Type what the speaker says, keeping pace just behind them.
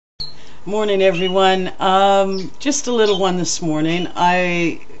Morning, everyone. Just a little one this morning.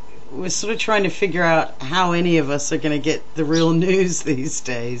 I was sort of trying to figure out how any of us are going to get the real news these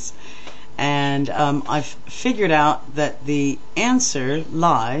days. And I've figured out that the answer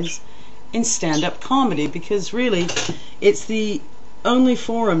lies in stand-up comedy, because really it's the only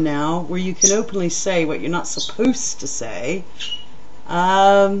forum now where you can openly say what you're not supposed to say.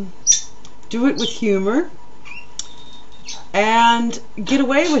 Do it with humor and get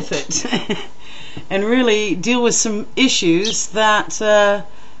away with it and really deal with some issues that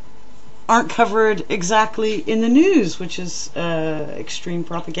aren't covered exactly in the news, which is extreme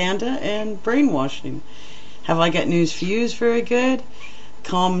propaganda and brainwashing. Have I got news for you? Is very good.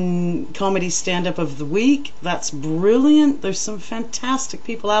 Comedy stand-up of the week. That's brilliant. There's some fantastic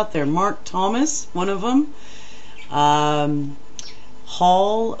people out there. Mark Thomas, one of them.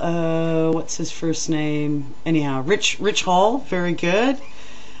 Hall, what's his first name? Anyhow, Rich Hall, very good.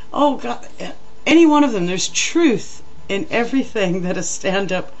 Oh God, any one of them. There's truth in everything that a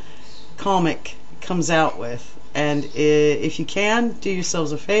stand-up comic comes out with. And if you can, do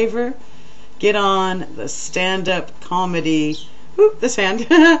yourselves a favor, get on the stand-up comedy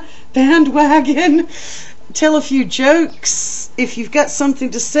bandwagon. Tell a few jokes. If you've got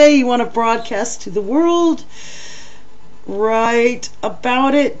something to say you want to broadcast to the world, write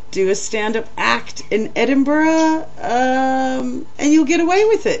about it. Do a stand-up act in Edinburgh, and you'll get away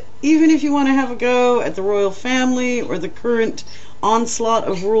with it. Even if you want to have a go at the royal family or the current onslaught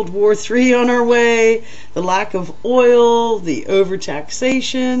of World War III on our way, the lack of oil, the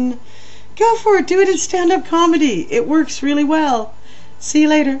overtaxation, go for it. Do it in stand-up comedy. It works really well. See you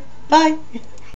later. Bye.